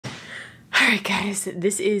Alright guys,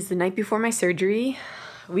 this is the night before my surgery.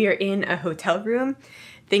 We are in a hotel room.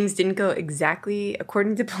 Things didn't go exactly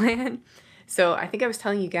according to plan. So I think I was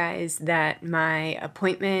telling you guys that my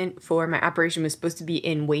appointment for my operation was supposed to be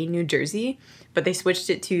in Wayne, New Jersey, but they switched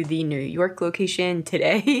it to the New York location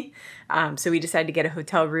today. So we decided to get a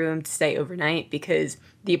hotel room to stay overnight because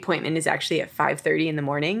the appointment is actually at 5:30 in the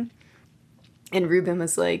morning. And Ruben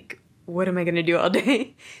was like, what am I gonna do all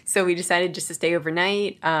day? So we decided just to stay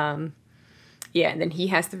overnight. Yeah, and then he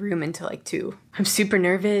has the room until like 2. I'm super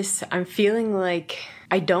nervous. I'm feeling like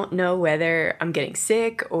I don't know whether I'm getting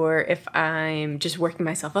sick or if I'm just working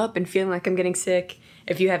myself up and feeling like I'm getting sick.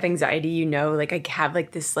 If you have anxiety, you know, like I have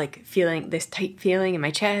like this like feeling, this tight feeling in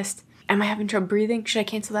my chest. Am I having trouble breathing? Should I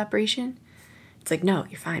cancel the operation? It's like, no,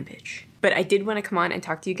 you're fine, bitch. But I did want to come on and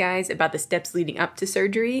talk to you guys about the steps leading up to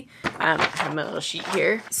surgery. I have my little sheet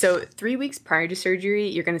here. So 3 weeks prior to surgery,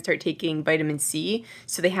 you're going to start taking vitamin C.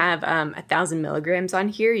 So they have 1,000 milligrams on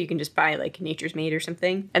here. You can just buy like Nature's Made or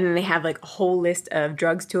something. And then they have like a whole list of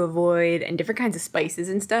drugs to avoid and different kinds of spices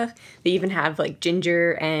and stuff. They even have like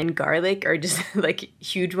ginger and garlic or just like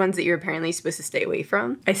huge ones that you're apparently supposed to stay away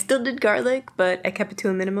from. I still did garlic, but I kept it to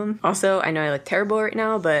a minimum. Also, I know I look terrible right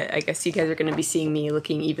now, but I guess you guys are going to be seeing me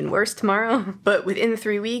looking even worse tomorrow. But within the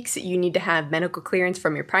 3 weeks, you need to have medical clearance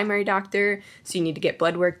from your primary doctor. So you need to get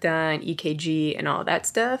blood work done, EKG, and all that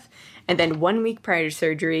stuff. And then 1 week prior to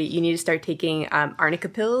surgery, you need to start taking arnica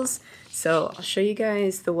pills. So I'll show you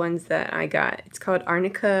guys the ones that I got. It's called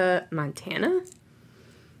Arnica Montana. Let's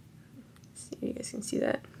see if you guys can see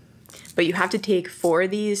that. But you have to take 4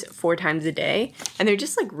 of these 4 times a day. And they're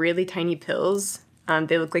just like really tiny pills.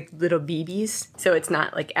 They look like little BBs, so it's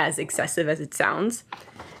not like as excessive as it sounds.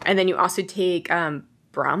 And then you also take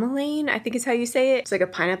bromelain, I think is how you say it. It's like a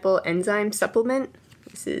pineapple enzyme supplement.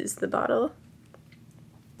 This is the bottle.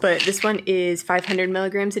 But this one is 500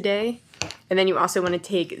 milligrams a day. And then you also want to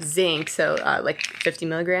take zinc, so like 50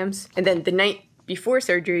 milligrams. And then the night before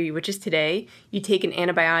surgery, which is today, you take an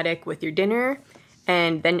antibiotic with your dinner.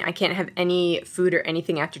 And then I can't have any food or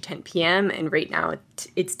anything after 10 p.m. And right now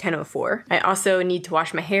it's 10:04. I also need to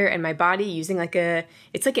wash my hair and my body using like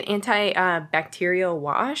it's like an antibacterial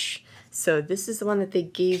wash. So this is the one that they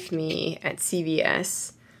gave me at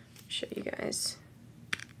CVS. I'll show you guys.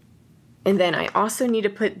 And then I also need to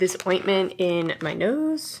put this ointment in my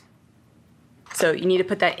nose. So you need to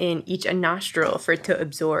put that in each nostril for it to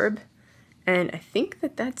absorb. And I think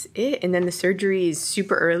that that's it. And then the surgery is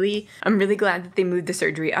super early. I'm really glad that they moved the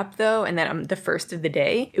surgery up though, and that I'm the first of the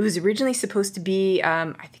day. It was originally supposed to be,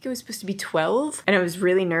 I think it was supposed to be 12. And I was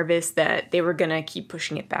really nervous that they were gonna keep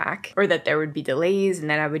pushing it back or that there would be delays and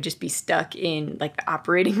that I would just be stuck in like the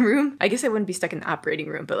operating room. I guess I wouldn't be stuck in the operating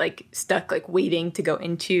room, but like stuck like waiting to go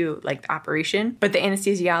into like the operation. But the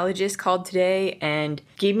anesthesiologist called today and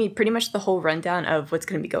gave me pretty much the whole rundown of what's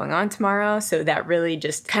gonna be going on tomorrow. So that really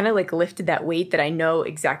just kind of like lifted that weight that I know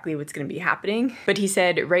exactly what's going to be happening. But he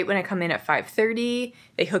said right when I come in at 5:30,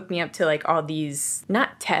 they hooked me up to like all these,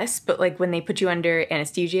 not tests, but like when they put you under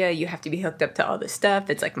anesthesia, you have to be hooked up to all this stuff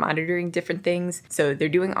that's like monitoring different things. So they're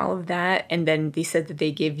doing all of that. And then they said that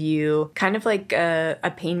they give you kind of like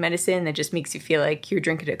a pain medicine that just makes you feel like you're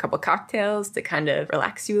drinking a couple cocktails to kind of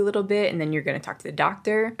relax you a little bit. And then you're going to talk to the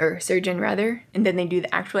doctor or surgeon rather. And then they do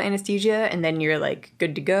the actual anesthesia and then you're like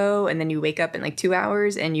good to go. And then you wake up in like 2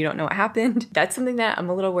 hours and you don't know what happened. That's something that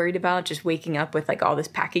I'm a little worried about, just waking up with like all this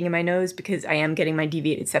packing in my nose because I am getting my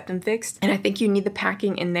deviated septum fixed. And I think you need the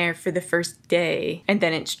packing in there for the first day. And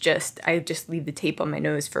then it's just, I just leave the tape on my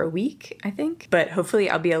nose for a week, I think. But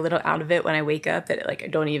hopefully I'll be a little out of it when I wake up that like I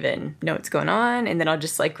don't even know what's going on. And then I'll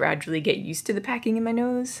just like gradually get used to the packing in my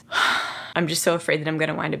nose. I'm just so afraid that I'm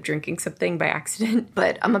gonna wind up drinking something by accident.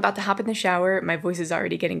 But I'm about to hop in the shower. My voice is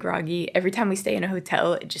already getting groggy. Every time we stay in a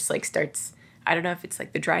hotel, it just like starts, I don't know if it's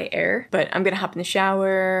like the dry air, but I'm gonna hop in the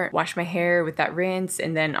shower, wash my hair with that rinse,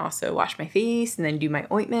 and then also wash my face and then do my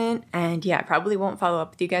ointment. And yeah, I probably won't follow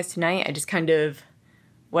up with you guys tonight. I just kind of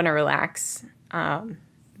wanna relax.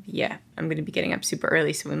 Yeah, I'm gonna be getting up super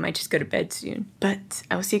early, so we might just go to bed soon. But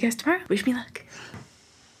I will see you guys tomorrow. Wish me luck.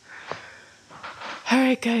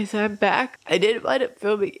 Alright guys, I'm back. I didn't wind up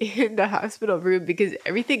filming in the hospital room because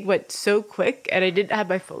everything went so quick and I didn't have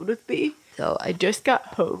my phone with me. So I just got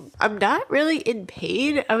home. I'm not really in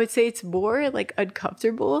pain. I would say it's more like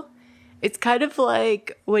uncomfortable. It's kind of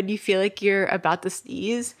like when you feel like you're about to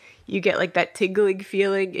sneeze, you get like that tingling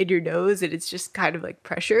feeling in your nose and it's just kind of like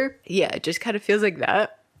pressure. Yeah, it just kind of feels like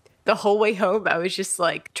that. The whole way home, I was just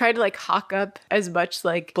like trying to like hawk up as much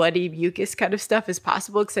like bloody mucus kind of stuff as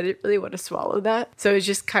possible because I didn't really want to swallow that. So I was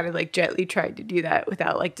just kind of like gently trying to do that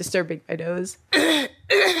without like disturbing my nose.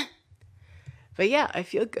 But yeah, I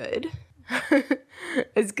feel good.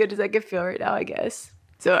 as good as I can feel right now, I guess.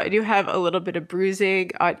 So I do have a little bit of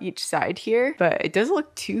bruising on each side here, but it doesn't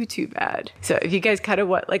look too bad. So if you guys kind of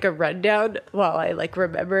want like a rundown while I like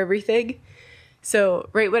remember everything. So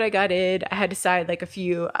right when I got in, I had to sign like a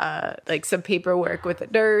few, like some paperwork with a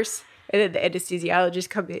nurse, and then the anesthesiologist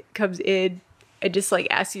comes in and just like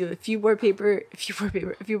asks you a few more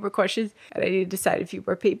questions, and I need to sign a few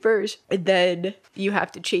more papers, and then you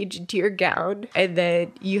have to change into your gown, and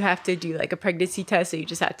then you have to do like a pregnancy test, so you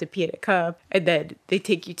just have to pee in a cup, and then they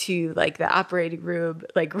take you to like the operating room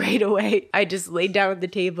like right away. I just laid down on the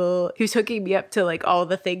table. He was hooking me up to like all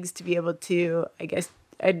the things to be able to, I guess,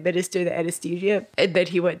 administer the anesthesia, and then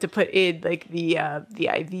he went to put in like the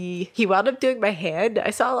IV. He wound up doing my hand.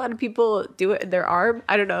 I saw a lot of people do it in their arm.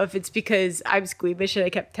 I don't know if it's because I'm squeamish and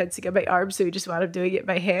I kept tensing up my arm, so he just wound up doing it in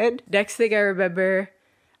my hand. Next thing I remember,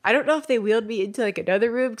 I don't know if they wheeled me into like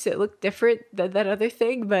another room because it looked different than that other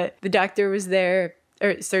thing, but the doctor was there,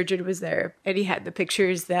 or surgeon was there, and he had the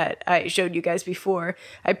pictures that I showed you guys before.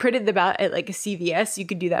 I printed them out at like a CVS. You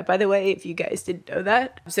could do that, by the way, if you guys didn't know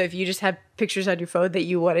that. So if you just have pictures on your phone that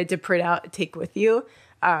you wanted to print out and take with you,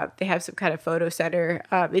 they have some kind of photo center.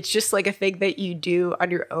 It's just like a thing that you do on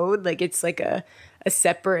your own. Like it's like a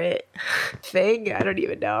separate thing. I don't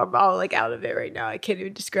even know. I'm all like out of it right now. I can't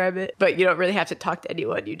even describe it. But you don't really have to talk to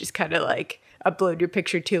anyone. You just kind of like upload your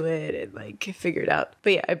picture to it and like figure it out.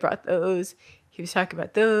 But yeah, I brought those. He was talking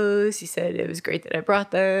about those. He said it was great that I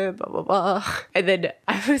brought them, blah, blah, blah. And then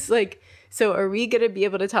I was like, so are we going to be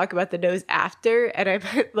able to talk about the nose after? And I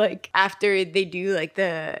meant like after they do like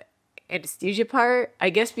the anesthesia part,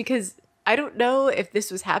 I guess, because I don't know if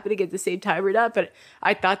this was happening at the same time or not, but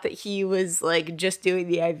I thought that he was like just doing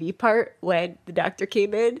the IV part when the doctor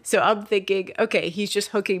came in. So I'm thinking, okay, he's just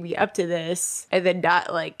hooking me up to this and then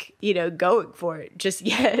not like, you know, going for it just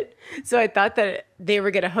yet. So I thought that they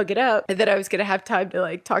were going to hook it up and then I was going to have time to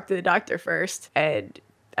like talk to the doctor first. And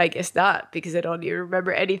I guess not, because I don't even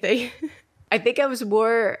remember anything. I think I was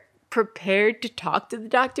more prepared to talk to the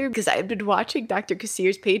doctor because I've been watching Dr.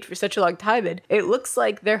 Kassir's page for such a long time, and it looks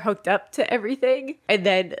like they're hooked up to everything. And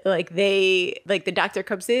then like the doctor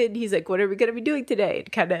comes in, he's like, what are we gonna be doing today?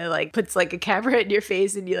 And kind of like puts like a camera in your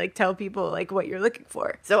face and you like tell people like what you're looking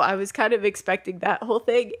for. So I was kind of expecting that whole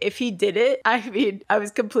thing. If he did it, I mean, I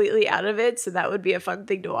was completely out of it, so that would be a fun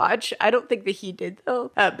thing to watch. I don't think that he did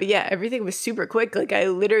though. But yeah, everything was super quick. Like I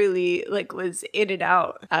literally like was in and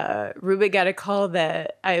out. Ruben got a call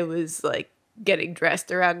that I was like getting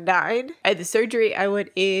dressed around 9. At the surgery, I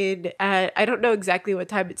went in at, I don't know exactly what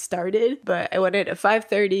time it started, but I went in at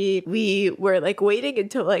 5:30. We were like waiting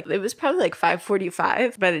until like, it was probably like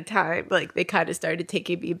 5:45 by the time like they kind of started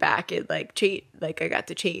taking me back and like change, like I got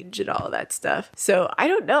to change and all of that stuff. So I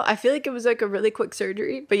don't know. I feel like it was like a really quick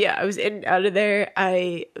surgery, but yeah, I was in and out of there.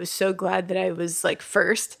 I was so glad that I was like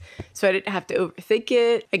first, so I didn't have to overthink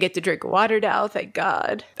it. I get to drink water now, thank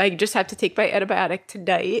God. I just have to take my antibiotic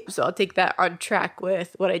tonight, so I'll take that on track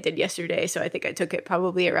with what I did yesterday. So I think I took it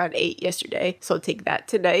probably around 8 yesterday, so I'll take that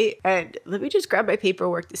tonight. And let me just grab my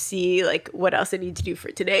paperwork to see like what else I need to do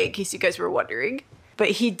for today, in case you guys were wondering. But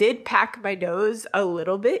he did pack my nose a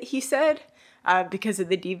little bit, he said, because of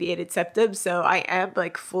the deviated septum. So I am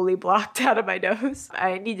like fully blocked out of my nose.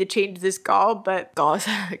 I need to change this gauze.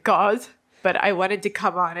 But I wanted to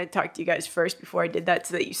come on and talk to you guys first before I did that,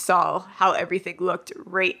 so that you saw how everything looked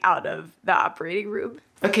right out of the operating room.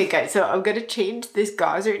 Okay guys, so I'm gonna change this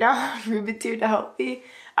gauze right now. Ruben too to help me.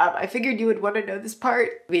 I figured you would want to know this part.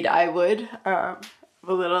 I mean, I would. I'm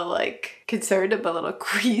a little like concerned. I'm a little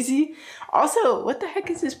queasy. Also, what the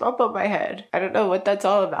heck is this bump on my head? I don't know what that's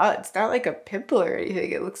all about. It's not like a pimple or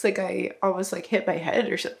anything. It looks like I almost like hit my head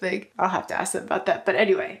or something. I'll have to ask them about that. But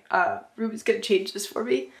anyway, Ruben's gonna change this for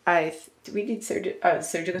me. Do we need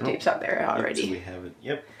surgical tapes on there already? Yep, so we have it.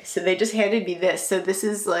 Yep. So they just handed me this. So this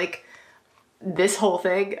is like this whole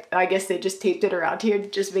thing. I guess they just taped it around here to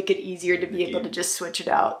just make it easier to be able to just switch it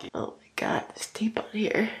out. Oh my God, this tape on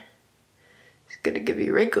here. It's gonna give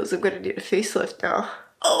me wrinkles. I'm gonna need a facelift now.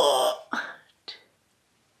 Oh.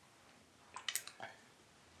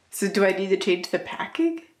 So do I need to change the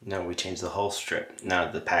packing? No, we changed the whole strip.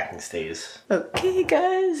 Now the packing stays. Okay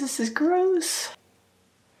guys, this is gross.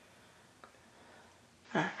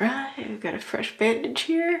 Alright, we've got a fresh bandage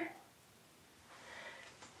here.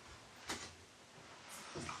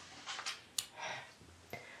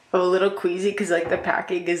 I'm a little queasy because like the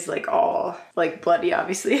packing is like all like bloody,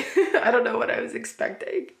 obviously. I don't know what I was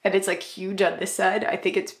expecting. And it's like huge on this side. I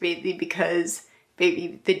think it's mainly because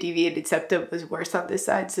maybe the deviated septum was worse on this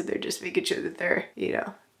side, so they're just making sure that they're, you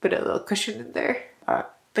know, put a little cushion in there.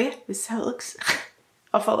 But yeah, this is how it looks.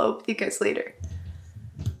 I'll follow up with you guys later.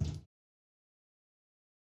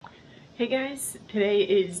 Hey guys, today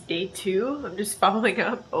is day 2. I'm just following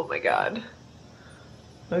up. Oh my god.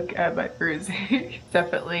 Look at my bruising.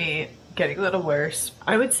 Definitely getting a little worse.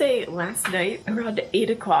 I would say last night around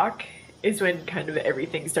 8 o'clock is when kind of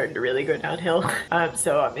everything started to really go downhill.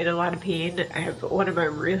 So I'm in a lot of pain. I have one of my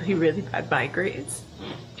really bad migraines.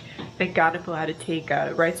 Thank God I'm allowed to take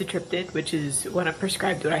Rhinoplasty, which is what I'm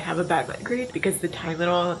prescribed when I have a bad migraine, because the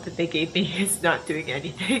Tylenol that they gave me is not doing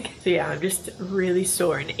anything. So yeah, I'm just really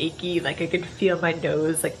sore and achy. Like I can feel my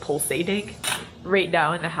nose like pulsating. Right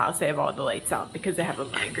now in the house I have all the lights out because I have a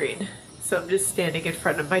migraine. So I'm just standing in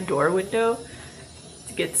front of my door window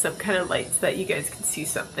to get some kind of light so that you guys can see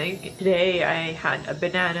something. Today I had a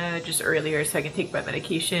banana just earlier so I can take my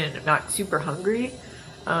medication. I'm not super hungry.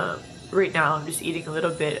 Right now I'm just eating a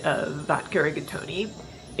little bit of vodka rigatoni.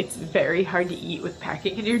 It's very hard to eat with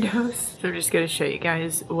packing in your nose. So I'm just gonna show you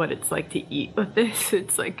guys what it's like to eat with this.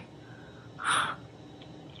 It's like...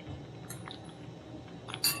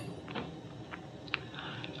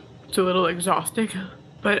 It's a little exhausting.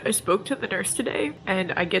 But I spoke to the nurse today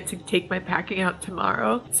and I get to take my packing out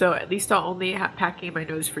tomorrow. So at least I'll only have packing in my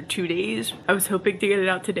nose for 2 days. I was hoping to get it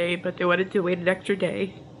out today, but they wanted to wait an extra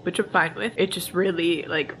day, which I'm fine with. It just really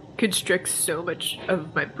like constricts so much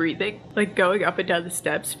of my breathing. Like going up and down the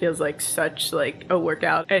steps feels like such like a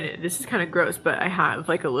workout. And this is kind of gross, but I have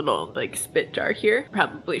like a little like spit jar here.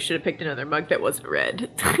 Probably should have picked another mug that wasn't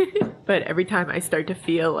red. But every time I start to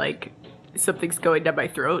feel like something's going down my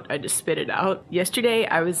throat, I just spit it out. Yesterday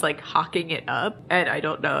I was like hawking it up and I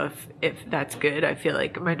don't know if that's good. I feel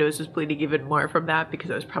like my nose was bleeding even more from that because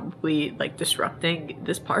I was probably like disrupting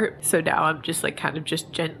this part. So now I'm just like kind of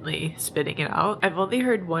just gently spitting it out. I've only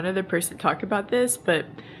heard one other person talk about this, but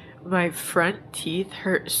my front teeth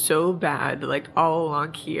hurt so bad, like all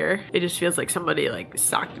along here. It just feels like somebody like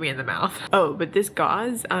socked me in the mouth. Oh, but this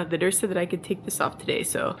gauze, the nurse said that I could take this off today,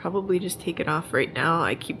 so probably just take it off right now.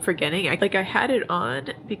 I keep forgetting. I had it on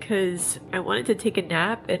because I wanted to take a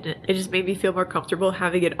nap and it just made me feel more comfortable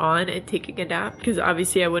having it on and taking a nap, because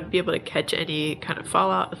obviously I wouldn't be able to catch any kind of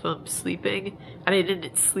fallout if I'm sleeping, and I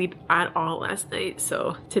didn't sleep at all last night.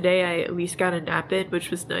 So today I at least got a nap in,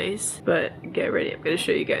 which was nice. But get ready, I'm gonna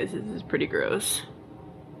show you guys. This is pretty gross.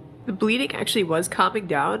 The bleeding actually was calming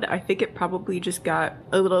down. I think it probably just got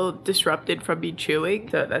a little disrupted from me chewing,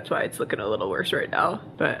 so that's why it's looking a little worse right now.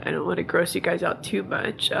 But I don't want to gross you guys out too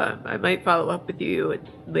much. I might follow up with you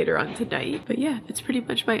later on tonight. But yeah, that's pretty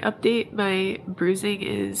much my update. My bruising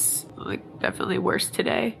is like definitely worse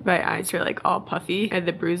today. My eyes are like all puffy and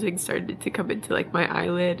the bruising started to come into like my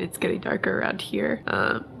eyelid. It's getting darker around here.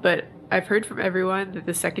 But I've heard from everyone that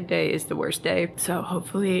the second day is the worst day, so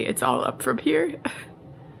hopefully it's all up from here.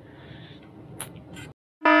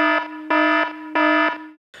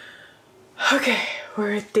 Okay,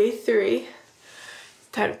 we're at day 3. It's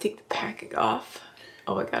time to take the packing off.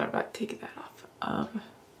 Oh my god, I'm not taking that off.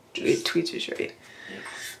 Tweezers, right?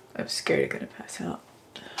 I'm scared I'm gonna pass out.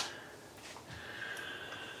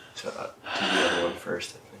 So I'll do the other one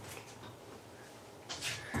first, I think.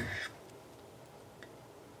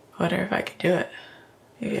 I wonder if I can do it.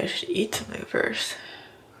 Maybe I should eat something first.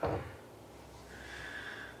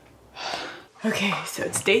 Okay, so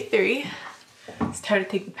it's day 3. It's time to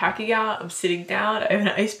take the packing out. I'm sitting down. I have an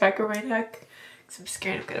ice pack on my neck because I'm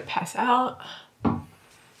scared I'm gonna pass out.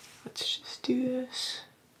 Let's just do this.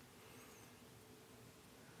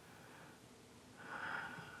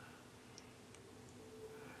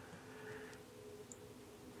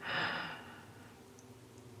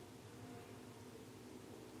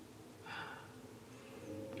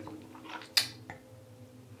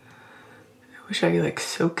 I wish I could like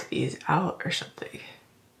soak these out or something.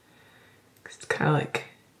 Cause it's kind of like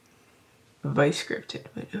a vice grip in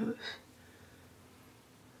my nose.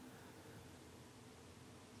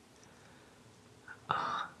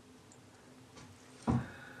 Oh.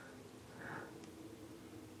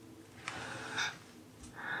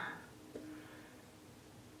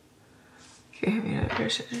 Okay, I mean,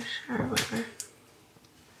 there's a shower, whatever.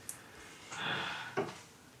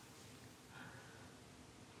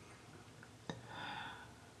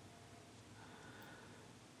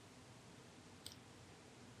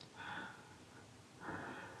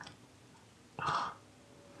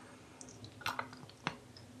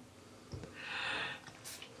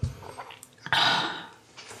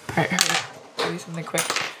 Alright, hurry. Do something quick.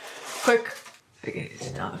 Quick! Okay,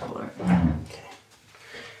 it's on the floor.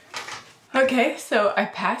 Okay, so I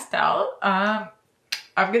passed out. I'm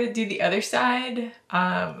gonna do the other side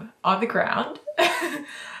on the ground.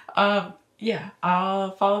 Yeah,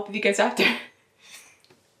 I'll follow up with you guys after.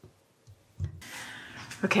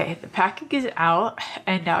 Okay, the packing is out,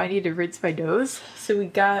 and now I need to rinse my nose. So we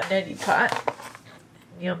got neti pot,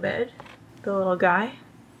 Neomed, the little guy,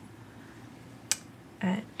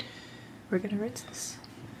 and we're gonna rinse this.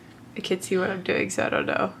 I can't see what I'm doing, so I don't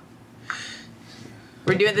know.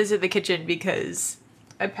 We're doing this in the kitchen because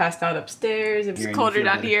I passed out upstairs. It's colder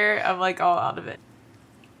down here. I'm like all out of it.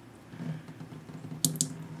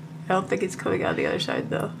 I don't think it's coming out the other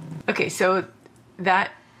side though. Okay, so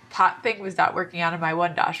that pot thing was not working out of my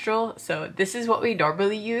one nostril, so this is what we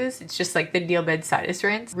normally use. It's just like the Neomed sinus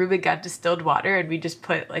rinse. Ruben got distilled water and we just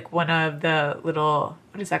put like one of the little,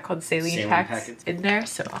 what is that called, saline packets in there.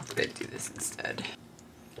 So I'm gonna do this instead.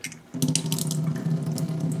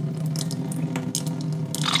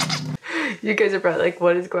 You guys are probably like,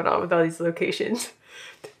 what is going on with all these locations?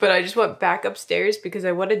 But I just went back upstairs because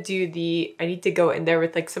I want to do I need to go in there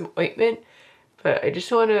with like some ointment. But I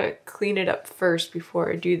just want to clean it up first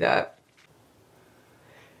before I do that.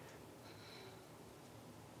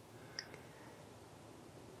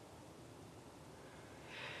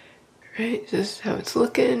 Right, this is how it's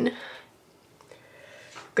looking. I'm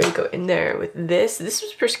gonna go in there with this. This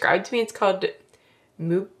was prescribed to me. It's called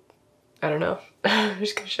Moop. I don't know. I'm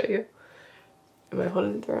just gonna show you. Am I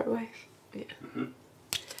holding it the right way? Yeah. Mm-hmm.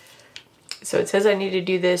 So it says I need to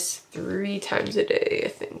do this 3 times a day, I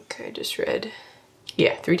think I just read.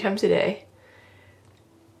 Yeah, 3 times a day.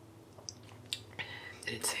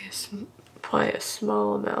 Did it say apply a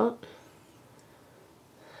small amount?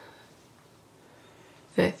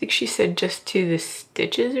 And I think she said just to the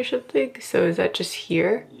stitches or something. So is that just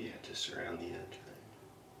here? Yeah, just around the edge.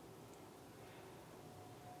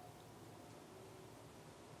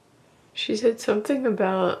 She said something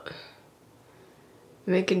about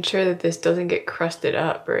making sure that this doesn't get crusted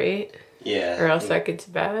up, right? Yeah. Or else that gets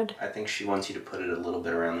bad. I think she wants you to put it a little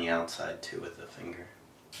bit around the outside too with the finger.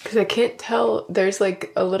 Because I can't tell, there's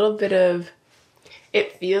like a little bit of,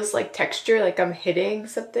 it feels like texture, like I'm hitting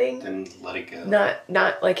something. Then let it go.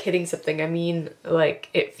 Not like hitting something, I mean like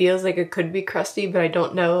it feels like it could be crusty, but I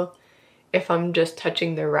don't know if I'm just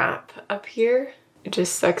touching the wrap up here. It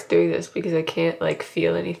just sucks doing this because I can't like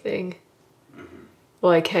feel anything.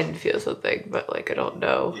 Well, I can feel something, but like I don't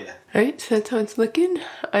know. Yeah. All right, so that's how it's looking.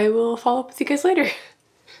 I will follow up with you guys later.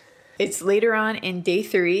 It's later on in day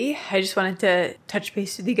 3. I just wanted to touch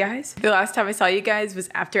base with you guys. The last time I saw you guys was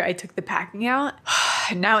after I took the packing out.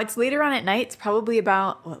 Now it's later on at night. It's probably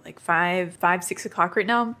about, what, like 5, 6 o'clock right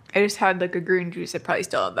now. I just had like a green juice. I probably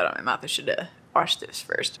still have that on my mouth. I should have wash this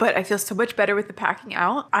first. But I feel so much better with the packing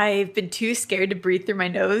out. I've been too scared to breathe through my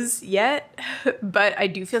nose yet, but I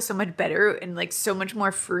do feel so much better and like so much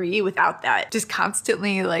more free without that. Just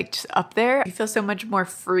constantly like just up there. I feel so much more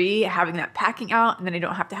free having that packing out, and then I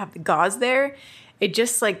don't have to have the gauze there. It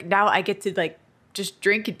just like, now I get to like just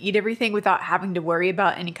drink and eat everything without having to worry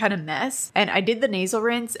about any kind of mess. And I did the nasal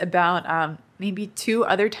rinse about maybe 2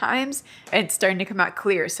 other times, and it's starting to come out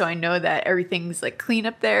clear. So I know that everything's like clean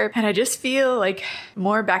up there, and I just feel like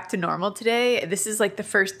more back to normal today. This is like the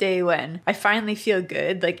first day when I finally feel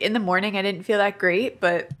good. Like in the morning, I didn't feel that great,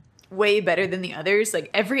 but way better than the others. Like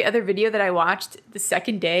every other video that I watched, the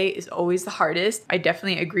second day is always the hardest. I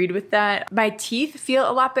definitely agreed with that. My teeth feel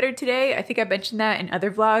a lot better today. I think I mentioned that in other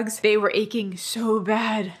vlogs. They were aching so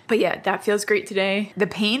bad. But yeah, that feels great today. The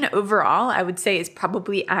pain overall, I would say, is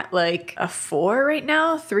probably at like a 4 right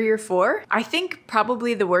now, 3 or 4. I think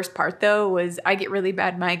probably the worst part though was I get really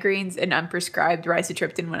bad migraines, and I'm prescribed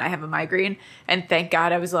rizatriptan when I have a migraine. And thank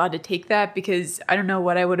God I was allowed to take that, because I don't know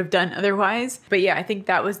what I would have done otherwise. But yeah, I think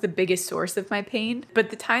that was the biggest source of my pain.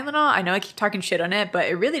 But the Tylenol, I know I keep talking shit on it, but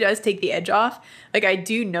it really does take the edge off. Like I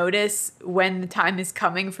do notice when the time is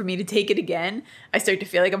coming for me to take it again, I start to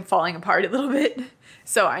feel like I'm falling apart a little bit.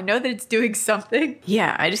 So I know that it's doing something.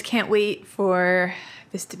 Yeah, I just can't wait for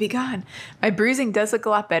this to be gone. My bruising does look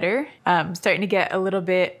a lot better. I'm starting to get a little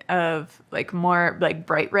bit of like more like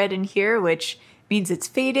bright red in here, which means it's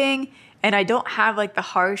fading. And I don't have like the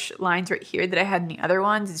harsh lines right here that I had in the other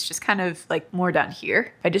ones. It's just kind of like more down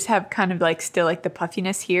here. I just have kind of like still like the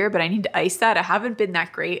puffiness here, but I need to ice that. I haven't been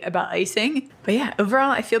that great about icing. But yeah,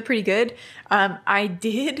 overall I feel pretty good. I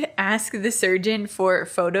did ask the surgeon for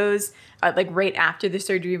photos like right after the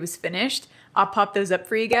surgery was finished. I'll pop those up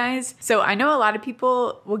for you guys. So I know a lot of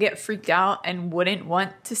people will get freaked out and wouldn't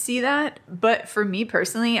want to see that. But for me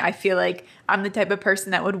personally, I feel like I'm the type of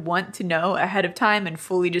person that would want to know ahead of time and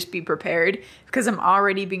fully just be prepared, because I'm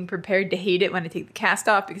already being prepared to hate it when I take the cast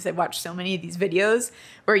off, because I've watched so many of these videos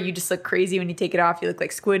where you just look crazy when you take it off. You look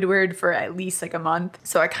like Squidward for at least like a month.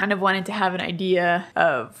 So I kind of wanted to have an idea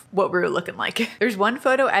of what we were looking like. There's one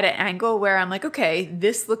photo at an angle where I'm like, okay,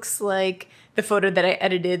 this looks like the photo that I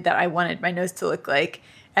edited that I wanted my nose to look like.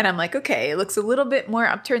 And I'm like, okay, it looks a little bit more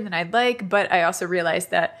upturned than I'd like, but I also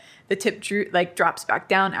realized that the tip drops back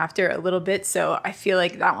down after a little bit, so I feel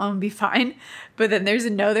like that one would be fine. But then there's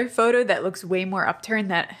another photo that looks way more upturned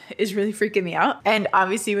that is really freaking me out. And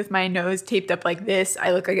obviously with my nose taped up like this,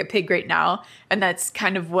 I look like a pig right now. And that's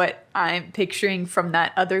kind of what I'm picturing from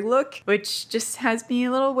that other look, which just has me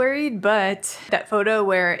a little worried. But that photo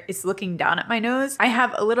where it's looking down at my nose, I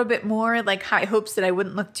have a little bit more like high hopes that I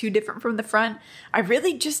wouldn't look too different from the front. I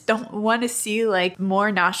really just don't want to see like more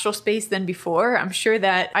nostril space than before. I'm sure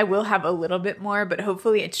that I will have a little bit more, but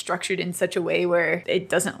hopefully it's structured in such a way where it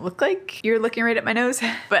doesn't look like you're looking right at my nose.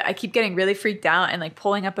 But I keep getting really freaked out and like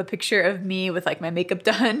pulling up a picture of me with like my makeup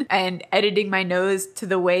done and editing my nose to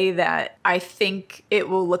the way that I think it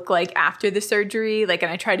will look like after the surgery. Like,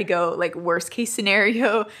 and I try to go like worst case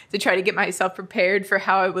scenario to try to get myself prepared for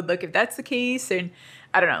how I would look if that's the case. And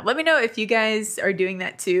I don't know. Let me know if you guys are doing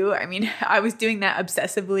that too. I mean, I was doing that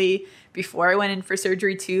obsessively before I went in for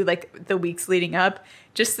surgery too, like the weeks leading up,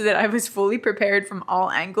 just so that I was fully prepared from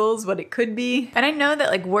all angles, what it could be. And I know that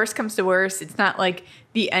like worst comes to worst, it's not like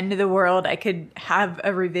the end of the world. I could have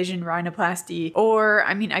a revision rhinoplasty, or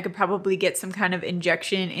I mean, I could probably get some kind of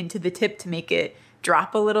injection into the tip to make it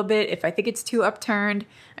drop a little bit if I think it's too upturned.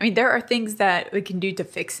 I mean, there are things that we can do to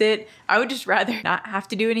fix it. I would just rather not have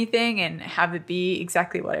to do anything and have it be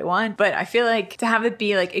exactly what I want. But I feel like to have it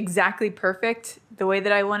be like exactly perfect the way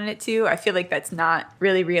that I wanted it to, I feel like that's not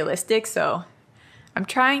really realistic. So I'm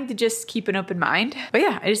trying to just keep an open mind. But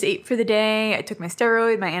yeah, I just ate for the day. I took my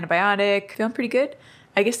steroid, my antibiotic, feeling pretty good.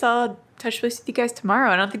 I guess I'll touch base with you guys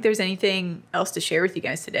tomorrow. I don't think there's anything else to share with you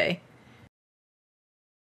guys today.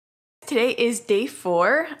 Today is day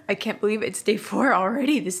 4. I can't believe it's day 4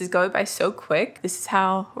 already. This is going by so quick. This is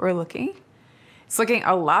how we're looking. It's looking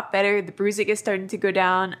a lot better. The bruising is starting to go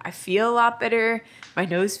down. I feel a lot better. My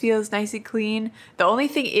nose feels nice and clean. The only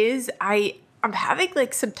thing is I'm having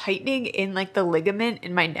like some tightening in like the ligament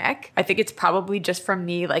in my neck. I think it's probably just from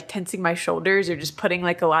me like tensing my shoulders or just putting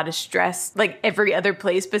like a lot of stress like every other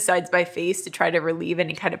place besides my face to try to relieve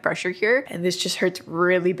any kind of pressure here. And this just hurts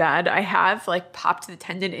really bad. I have like popped the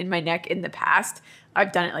tendon in my neck in the past.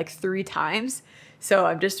 I've done it like 3 times. So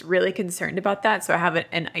I'm just really concerned about that. So I have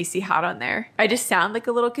an icy hot on there. I just sound like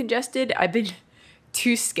a little congested. I've been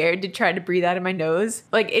too scared to try to breathe out of my nose.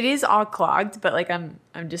 Like it is all clogged, but like I'm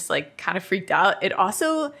just like kind of freaked out. It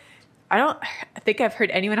also, I think I've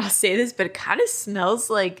heard anyone else say this, but it kind of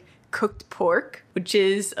smells like cooked pork, which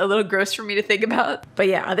is a little gross for me to think about. But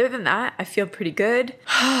yeah, other than that, I feel pretty good.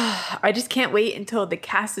 I just can't wait until the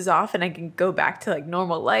cast is off and I can go back to like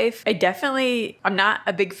normal life. I'm not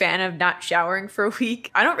a big fan of not showering for a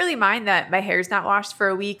week. I don't really mind that my hair's not washed for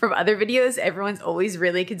a week. From other videos, everyone's always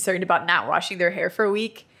really concerned about not washing their hair for a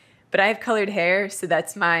week. But I have colored hair, so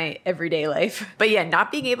that's my everyday life. But yeah, not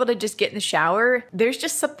being able to just get in the shower, there's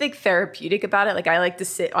just something therapeutic about it. Like I like to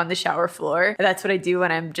sit on the shower floor. That's what I do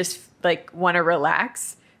when I'm just like want to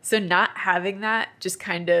relax. So not having that just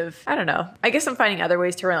kind of, I don't know. I guess I'm finding other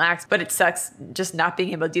ways to relax, but it sucks just not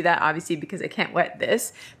being able to do that, obviously, because I can't wet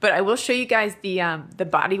this. But I will show you guys the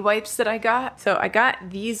body wipes that I got. So I got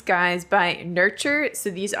these guys by Nurture. So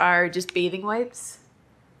these are just bathing wipes.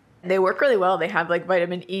 They work really well. They have like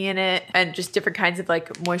vitamin E in it and just different kinds of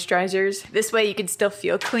like moisturizers. This way you can still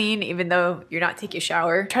feel clean even though you're not taking a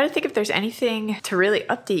shower. I'm trying to think if there's anything to really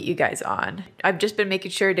update you guys on. I've just been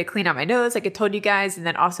making sure to clean out my nose like I told you guys, and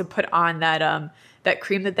then also put on that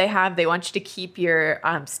cream that they have. They want you to keep your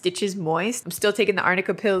stitches moist. I'm still taking the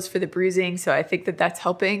arnica pills for the bruising, so I think that that's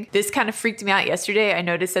helping. This kind of freaked me out yesterday. I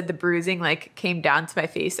noticed that the bruising like came down to my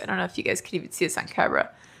face. I don't know if you guys could even see this on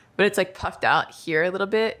camera, but it's like puffed out here a little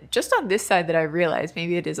bit, just on this side that I realized.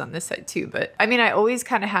 Maybe it is on this side too, but I mean, I always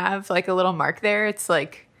kind of have like a little mark there. It's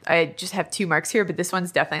like, I just have 2 marks here, but this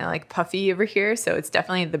one's definitely like puffy over here. So it's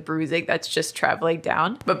definitely the bruising that's just traveling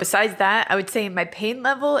down. But besides that, I would say my pain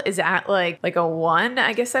level is at like a 1,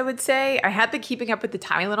 I guess I would say. I have been keeping up with the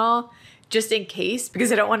Tylenol just in case,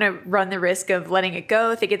 because I don't want to run the risk of letting it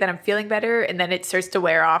go, thinking that I'm feeling better, and then it starts to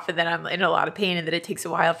wear off, and then I'm in a lot of pain, and then it takes a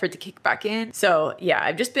while for it to kick back in. So yeah,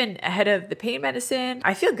 I've just been ahead of the pain medicine.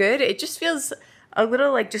 I feel good. It just feels a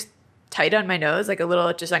little like just tight on my nose, like a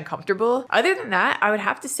little just uncomfortable. Other than that, I would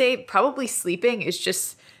have to say probably sleeping is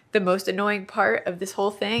just the most annoying part of this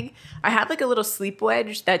whole thing. I have like a little sleep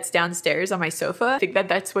wedge that's downstairs on my sofa. I think that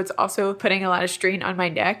that's what's also putting a lot of strain on my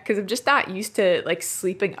neck because I'm just not used to like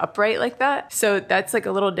sleeping upright like that. So that's like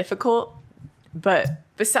a little difficult. But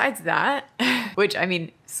besides that, which I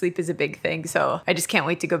mean, sleep is a big thing. So I just can't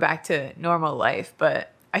wait to go back to normal life.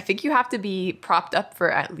 But I think you have to be propped up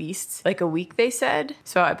for at least like a week, they said.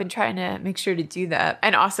 So I've been trying to make sure to do that.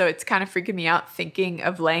 And also it's kind of freaking me out thinking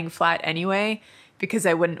of laying flat anyway, because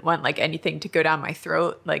I wouldn't want like anything to go down my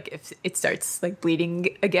throat, like if it starts like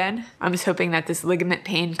bleeding again. I'm just hoping that this ligament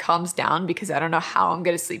pain calms down, because I don't know how I'm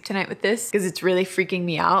gonna sleep tonight with this, because it's really freaking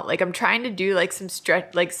me out. Like I'm trying to do like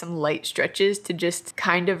some light stretches to just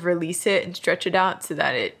kind of release it and stretch it out so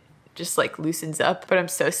that it just like loosens up, but I'm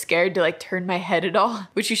so scared to like turn my head at all,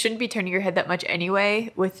 which you shouldn't be turning your head that much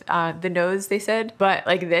anyway with the nose, they said. But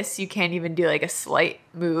like this, you can't even do like a slight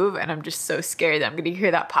move, and I'm just so scared that I'm gonna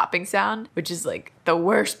hear that popping sound, which is like the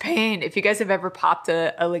worst pain. If you guys have ever popped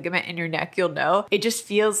a ligament in your neck, you'll know. It just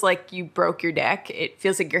feels like you broke your neck. It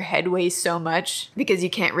feels like your head weighs so much because you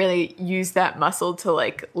can't really use that muscle to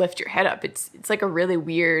like lift your head up. It's like a really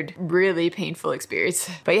weird, really painful experience.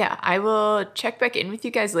 But yeah, I will check back in with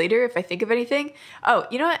you guys later if I think of anything. Oh,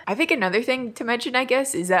 you know what? I think another thing to mention, I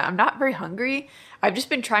guess, is that I'm not very hungry. I've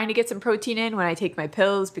just been trying to get some protein in when I take my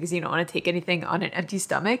pills, because you don't want to take anything on an empty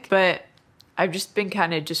stomach. But I've just been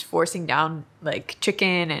kind of just forcing down like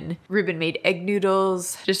chicken and Ruben made egg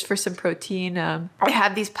noodles just for some protein. I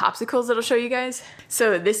have these popsicles that I'll show you guys.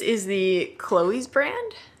 So this is the Chloe's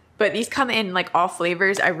brand, but these come in like all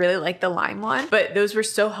flavors. I really like the lime one, but those were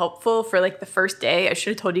so helpful for like the first day. I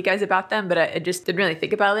should have told you guys about them, but I just didn't really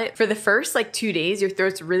think about it. For the first like 2 days, your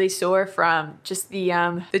throat's really sore from just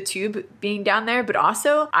the tube being down there. But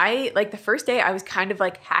also like the first day I was kind of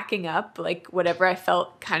like hacking up like whatever I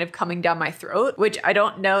felt kind of coming down my throat, which I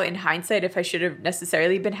don't know in hindsight if I should have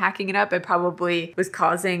necessarily been hacking it up. I probably was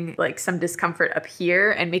causing like some discomfort up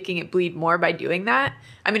here and making it bleed more by doing that.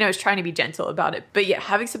 I mean, I was trying to be gentle about it, but yeah,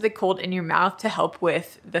 having something cold in your mouth to help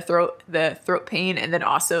with the throat pain, and then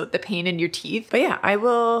also the pain in your teeth. But yeah, I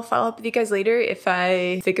will follow up with you guys later if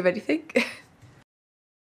I think of anything.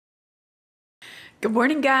 Good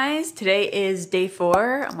morning, guys. Today is day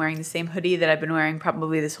 4. I'm wearing the same hoodie that I've been wearing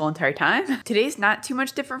probably this whole entire time. Today's not too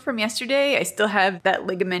much different from yesterday. I still have that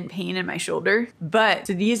ligament pain in my shoulder, but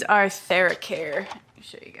so these are TheraCare. Let me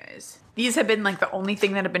show you guys. These have been like the only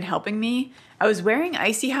thing that have been helping me. I was wearing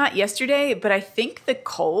Icy Hot yesterday, but I think the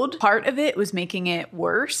cold part of it was making it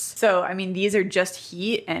worse. So, I mean, these are just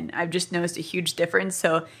heat, and I've just noticed a huge difference.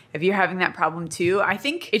 So if you're having that problem too, I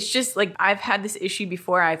think it's just like I've had this issue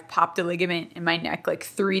before. I've popped a ligament in my neck like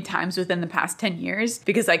 3 times within the past 10 years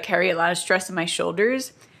because I carry a lot of stress in my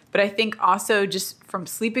shoulders. But I think also just from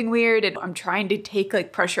sleeping weird, and I'm trying to take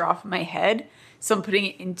like pressure off of my head. So I'm putting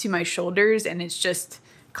it into my shoulders, and it's just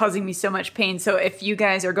causing me so much pain. So if you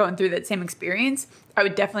guys are going through that same experience, I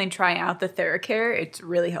would definitely try out the TheraCare. It's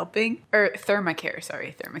really helping. Or ThermaCare,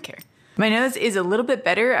 sorry, ThermaCare. My nose is a little bit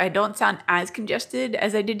better. I don't sound as congested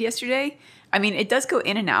as I did yesterday. I mean, it does go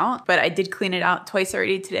in and out, but I did clean it out twice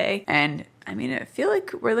already today. And I mean, I feel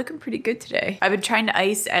like we're looking pretty good today. I've been trying to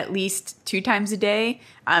ice at least 2 times a day.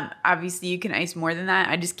 Obviously you can ice more than that.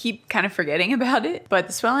 I just keep kind of forgetting about it, but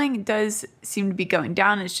the swelling does seem to be going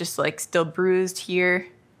down. It's just like still bruised here,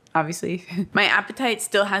 obviously. My appetite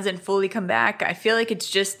still hasn't fully come back. I feel like it's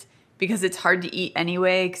just because it's hard to eat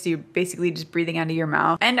anyway, because you're basically just breathing out of your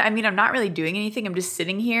mouth. And I mean, I'm not really doing anything. I'm just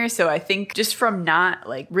sitting here. So I think just from not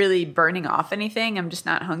like really burning off anything, I'm just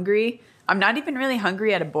not hungry. I'm not even really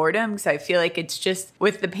hungry out of boredom, because I feel like it's just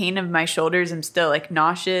with the pain of my shoulders, I'm still like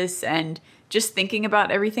nauseous, and just thinking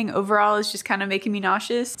about everything overall is just kind of making me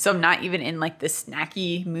nauseous. So I'm not even in like this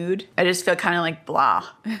snacky mood. I just feel kind of like blah.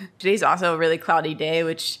 Today's also a really cloudy day,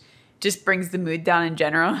 which just brings the mood down in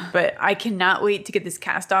general. But I cannot wait to get this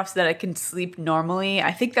cast off so that I can sleep normally.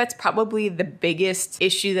 I think that's probably the biggest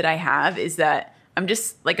issue that I have, is that I'm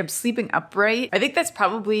sleeping upright. I think that's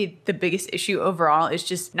probably the biggest issue overall, is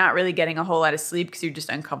just not really getting a whole lot of sleep because you're just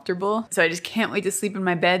uncomfortable. So I just can't wait to sleep in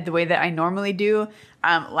my bed the way that I normally do.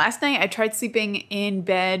 Last night I tried sleeping in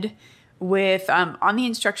bed with, on the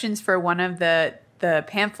instructions for one of the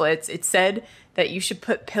pamphlets, it said that you should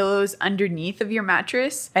put pillows underneath of your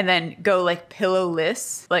mattress and then go like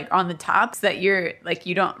pillowless, like on the top, so that you're like,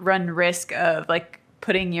 you don't run risk of like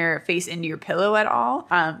putting your face into your pillow at all.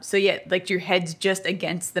 So yeah, like your head's just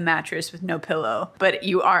against the mattress with no pillow, but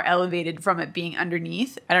you are elevated from it being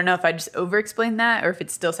underneath. I don't know if I just over-explained that or if it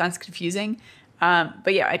still sounds confusing.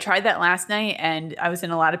 But yeah, I tried that last night and I was in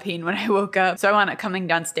a lot of pain when I woke up. So I wound up coming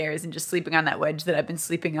downstairs and just sleeping on that wedge that I've been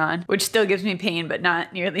sleeping on, which still gives me pain, but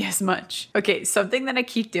not nearly as much. Okay, something that I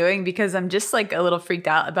keep doing because I'm just like a little freaked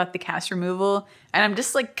out about the cast removal, and I'm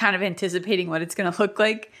just like kind of anticipating what it's gonna look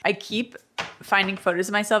like. I keep finding photos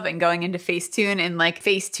of myself and going into Facetune and like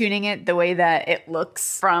Facetuning it the way that it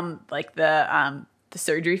looks from like the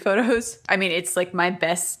surgery photos. I mean, it's like my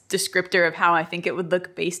best descriptor of how I think it would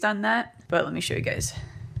look based on that. But let me show you guys.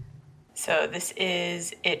 So this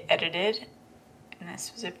is it edited, and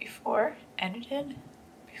this was it before, edited,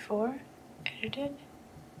 before, edited,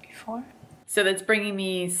 before. So that's bringing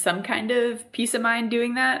me some kind of peace of mind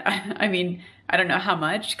doing that. I mean, I don't know how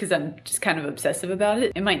much because I'm just kind of obsessive about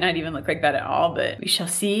it. It might not even look like that at all, but we shall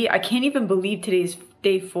see. I can't even believe today's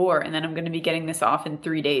day 4 and then I'm gonna be getting this off in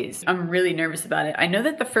 3 days. I'm really nervous about it. I know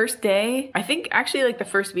that the first day, I think actually like the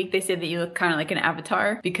first week, they said that you look kind of like an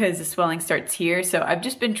avatar because the swelling starts here. So I've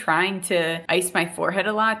just been trying to ice my forehead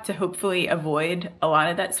a lot to hopefully avoid a lot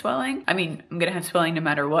of that swelling. I mean, I'm gonna have swelling no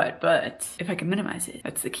matter what, but if I can minimize it,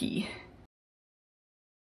 that's the key.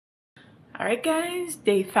 All right guys,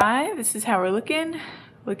 day 5, this is how we're looking.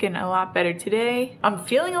 Looking a lot better today. I'm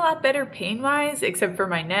feeling a lot better pain-wise, except for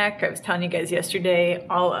my neck. I was telling you guys yesterday,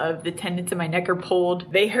 all of the tendons in my neck are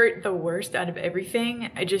pulled. They hurt the worst out of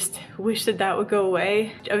everything. I just wish that that would go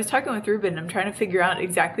away. I was talking with Ruben, I'm trying to figure out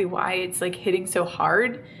exactly why it's like hitting so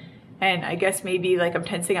hard. And I guess maybe like I'm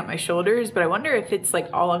tensing up my shoulders, but I wonder if it's like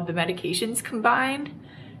all of the medications combined.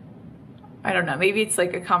 I don't know, maybe it's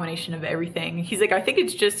like a combination of everything. He's like, I think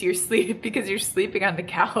it's just your sleep because you're sleeping on the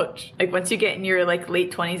couch. Like once you get in your like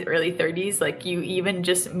late 20s, early 30s, like you even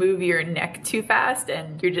just move your neck too fast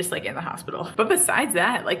and you're just like in the hospital. But besides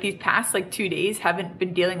that, like these past like 2 days haven't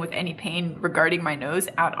been dealing with any pain regarding my nose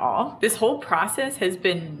at all. This whole process has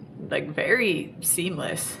been like very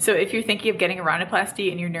seamless. So if you're thinking of getting a rhinoplasty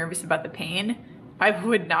and you're nervous about the pain, I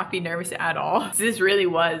would not be nervous at all. This really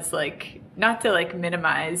was like, not to like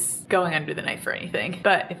minimize going under the knife or anything,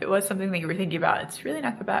 but if it was something that you were thinking about, it's really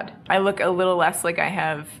not that bad. I look a little less like I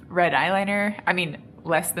have red eyeliner. I mean,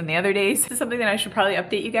 less than the other days. This is something that I should probably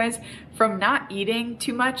update you guys from not eating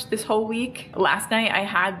too much this whole week. Last night I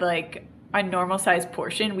had like a normal sized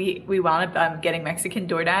portion. We wound up getting Mexican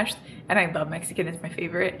DoorDashed, and I love Mexican, it's my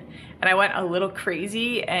favorite. And I went a little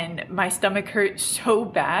crazy and my stomach hurt so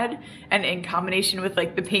bad, and in combination with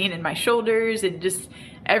like the pain in my shoulders and just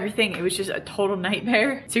everything, it was just a total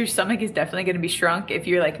nightmare. So your stomach is definitely gonna be shrunk if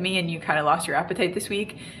you're like me and you kind of lost your appetite this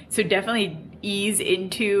week. So definitely ease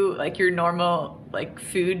into like your normal like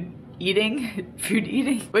food eating,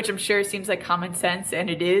 which I'm sure seems like common sense, and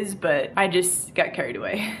it is, but I just got carried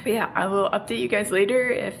away. But yeah, I will update you guys later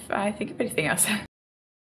if I think of anything else.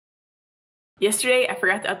 Yesterday, I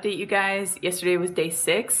forgot to update you guys. Yesterday was day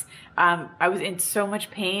 6. I was in so much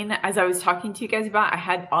pain. As I was talking to you guys about, I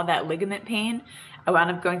had all that ligament pain. I wound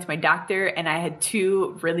up going to my doctor and I had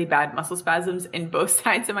 2 really bad muscle spasms in both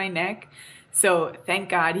sides of my neck. So thank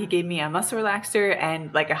God he gave me a muscle relaxer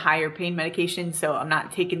and like a higher pain medication, so I'm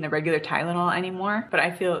not taking the regular Tylenol anymore, but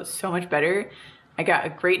I feel so much better. I got a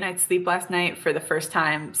great night's sleep last night for the first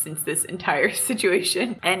time since this entire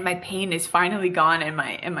situation, and my pain is finally gone in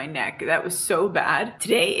my neck. That was so bad.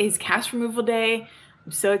 Today is cast removal day.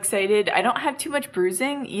 I'm so excited. I don't have too much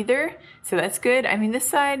bruising either, so that's good. I mean, this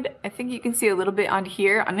side, I think you can see a little bit on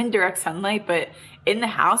here. I'm in direct sunlight, but in the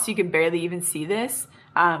house, you can barely even see this.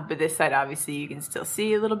 But this side, obviously, you can still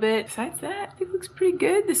see a little bit. Besides that, it looks pretty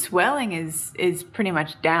good. The swelling is pretty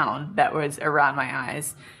much down that was around my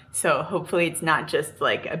eyes. So hopefully it's not just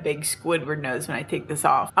like a big Squidward nose when I take this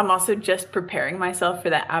off. I'm also just preparing myself for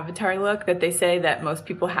that avatar look that they say that most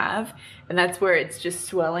people have. And that's where it's just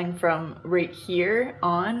swelling from right here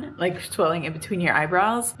on, like swelling in between your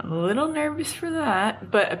eyebrows. I'm a little nervous for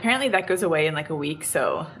that, but apparently that goes away in like a week.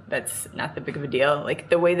 So that's not that big of a deal. Like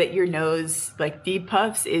the way that your nose like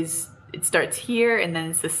depuffs is, it starts here and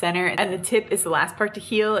then it's the center, and the tip is the last part to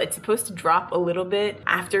heal. It's supposed to drop a little bit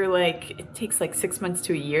after like, it takes like 6 months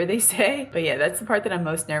to a year, they say. But yeah, that's the part that I'm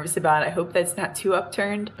most nervous about. I hope that's not too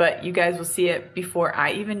upturned, but you guys will see it before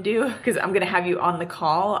I even do, because I'm gonna have you on the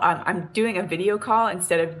call. I'm doing a video call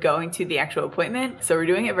instead of going to the actual appointment. So we're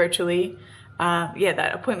doing it virtually. Yeah,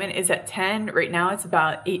 that appointment is at 10. Right now it's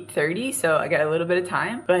about 8:30, so I got a little bit of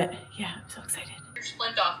time, but yeah, I'm so excited. Your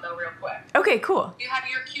splint off though real quick. Okay, cool. Do you have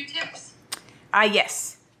your Q-tips?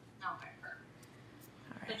 Yes. Okay,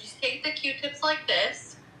 perfect. So just take the Q-tips like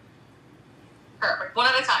this. Perfect. One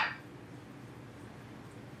at a time.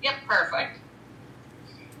 Yep, perfect.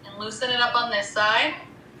 And loosen it up on this side.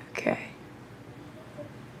 Okay.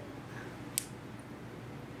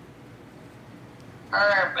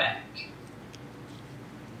 Perfect.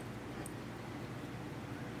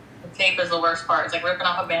 The tape is the worst part. It's like ripping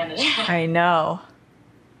off a bandage. I know.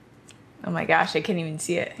 Oh my gosh, I can't even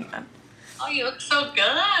see it. Hang on. Oh, you look so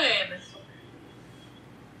good.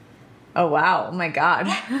 Oh wow, oh my God.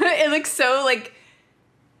 It looks so like,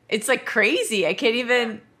 it's like crazy. I can't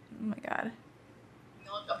even, oh my God.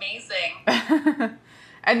 You look amazing.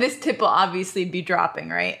 And this tip will obviously be dropping,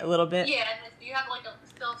 right? A little bit? Yeah, and if you have like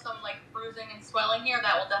still some like bruising and swelling here,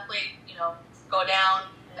 that will definitely, you know, go down.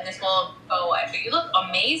 and this will go away. But you look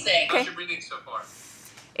amazing. Okay. How's your breathing so far?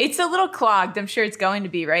 It's a little clogged. I'm sure it's going to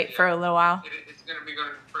be, right, Yeah. for a little while. It's going to be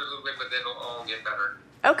going for a little bit, but then it'll all get better.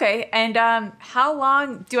 Okay, and how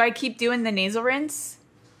long do I keep doing the nasal rinse?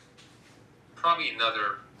 Probably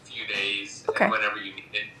another few days, Okay. and whenever you need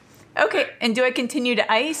it. Okay, and do I continue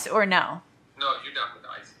to ice or no? No, you're done with the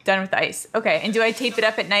ice. Done with the ice. Okay, and do I tape it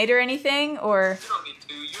up at night or anything, or? You don't need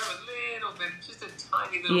to. You have a little bit, just a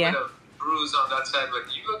tiny little Yeah. bit of bruise on that side,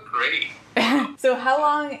 but you look great. So how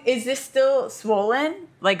long is this still swollen?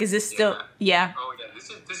 Like, is this still? Yeah. Oh yeah,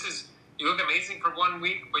 this is. You look amazing for 1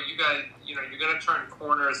 week, but you're gonna turn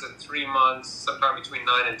corners at 3 months, sometime between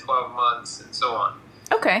 9 and 12 months, and so on.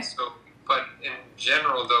 Okay. So, but in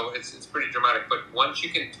general, though, it's pretty dramatic. But once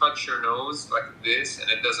you can touch your nose like this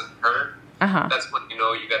and it doesn't hurt, that's when you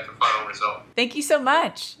know you got the final result. Thank you so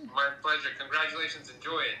much. My pleasure. Congratulations.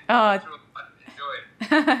 Enjoy it. Oh.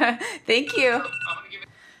 Enjoy it. Thank you. I'm gonna give it.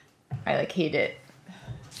 I hate it.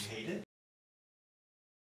 You hate it?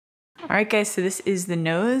 All right, guys. So this is the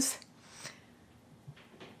nose.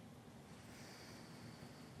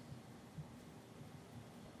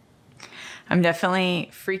 I'm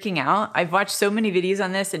definitely freaking out. I've watched so many videos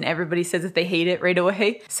on this and everybody says that they hate it right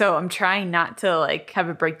away. So I'm trying not to like have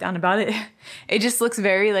a breakdown about it. It just looks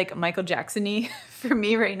very like Michael Jackson-y for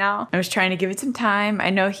me right now. I was trying to give it some time. I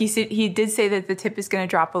know he did say that the tip is gonna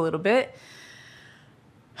drop a little bit.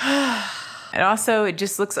 And also it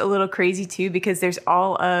just looks a little crazy too because there's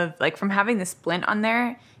all of, like from having the splint on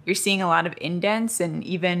there, you're seeing a lot of indents and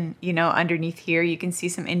even, you know, underneath here you can see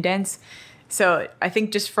some indents. So I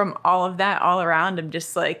think just from all of that all around, I'm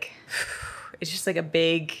just like, it's just like a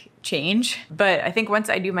big change. But I think once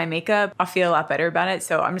I do my makeup, I'll feel a lot better about it.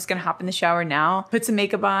 So I'm just gonna hop in the shower now, put some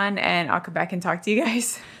makeup on, and I'll come back and talk to you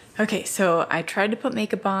guys. Okay, so I tried to put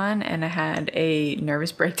makeup on and I had a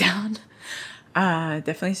nervous breakdown.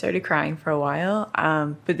 Definitely started crying for a while.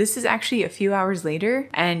 But this is actually a few hours later.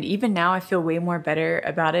 And even now I feel way better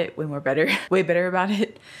about it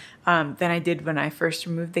than I did when I first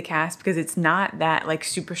removed the cast, because it's not that like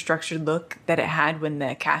super structured look that it had when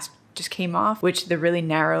the cast just came off, which the really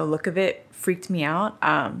narrow look of it freaked me out.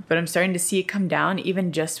 But I'm starting to see it come down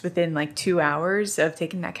even just within like 2 hours of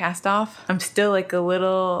taking that cast off. I'm still like a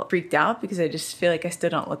little freaked out because I just feel like I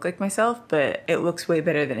still don't look like myself, but it looks way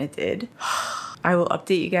better than it did. I will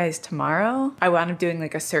update you guys tomorrow. I wound up doing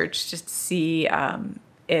like a search just to see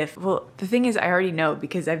well, the thing is I already know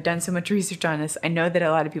because I've done so much research on this. I know that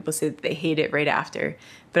a lot of people say that they hate it right after,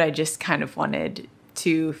 but I just kind of wanted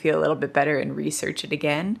to feel a little bit better and research it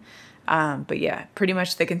again. But yeah, pretty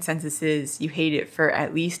much the consensus is you hate it for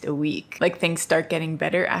at least a week. Like things start getting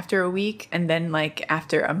better after a week, and then like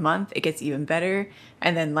after a month it gets even better,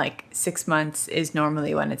 and then like 6 months is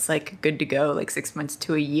normally when it's like good to go, like 6 months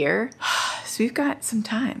to a year. So we've got some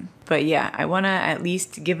time. But yeah, I want to at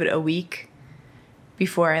least give it a week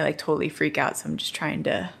before I like totally freak out. So I'm just trying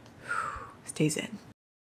to stay zen.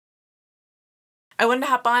 I wanted to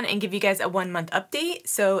hop on and give you guys a 1 month update.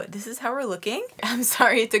 So this is how we're looking. I'm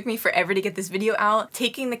sorry it took me forever to get this video out.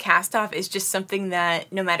 Taking the cast off is just something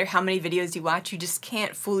that no matter how many videos you watch, you just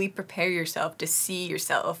can't fully prepare yourself to see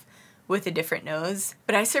yourself with a different nose.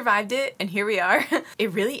 But I survived it and here we are.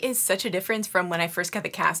 It really is such a difference from when I first got the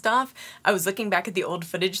cast off. I was looking back at the old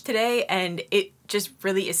footage today and it just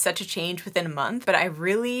really is such a change within a month. But I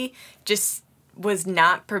really just was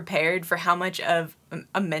not prepared for how much of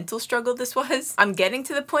a mental struggle this was. I'm getting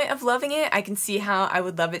to the point of loving it. I can see how I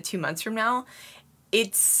would love it 2 months from now.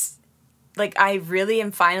 It's like I really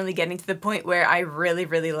am finally getting to the point where I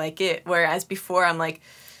really like it. Whereas before I'm like,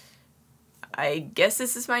 I guess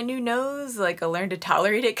this is my new nose, like I'll learn to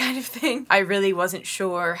tolerate it kind of thing. I really wasn't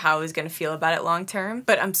sure how I was gonna feel about it long term,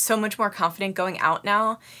 but I'm so much more confident going out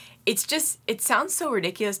now. It's just, it sounds so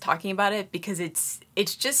ridiculous talking about it because it's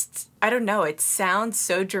just, I don't know, it sounds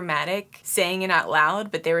so dramatic saying it out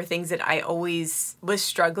loud, but there were things that I always was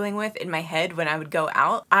struggling with in my head when I would go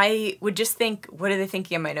out. I would just think, what are they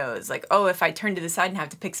thinking of my nose? Like, oh, if I turn to the side and have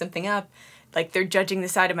to pick something up, like they're judging the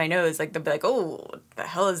side of my nose, like they'll be like, oh, what the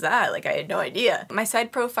hell is that? Like I had no idea. My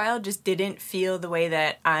side profile just didn't feel the way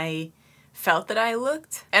that I felt that I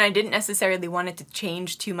looked, and I didn't necessarily want it to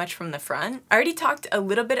change too much from the front. I already talked a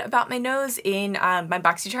little bit about my nose in my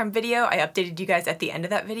BoxyCharm video. I updated you guys at the end of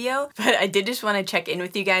that video, but I did just want to check in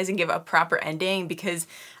with you guys and give a proper ending because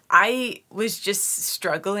I was just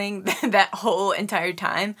struggling that whole entire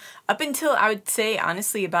time up until I would say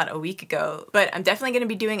honestly about a week ago. But I'm definitely going to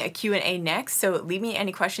be doing a Q&A next, so leave me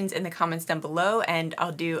any questions in the comments down below and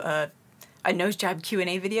I'll do a a nose job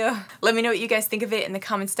Q&A video. Let me know what you guys think of it in the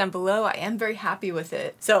comments down below. I am very happy with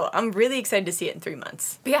it. So I'm really excited to see it in 3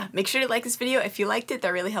 months. But yeah, make sure to like this video if you liked it.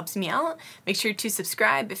 That really helps me out. Make sure to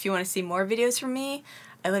subscribe if you want to see more videos from me.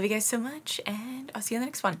 I love you guys so much, and I'll see you in the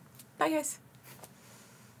next one. Bye, guys.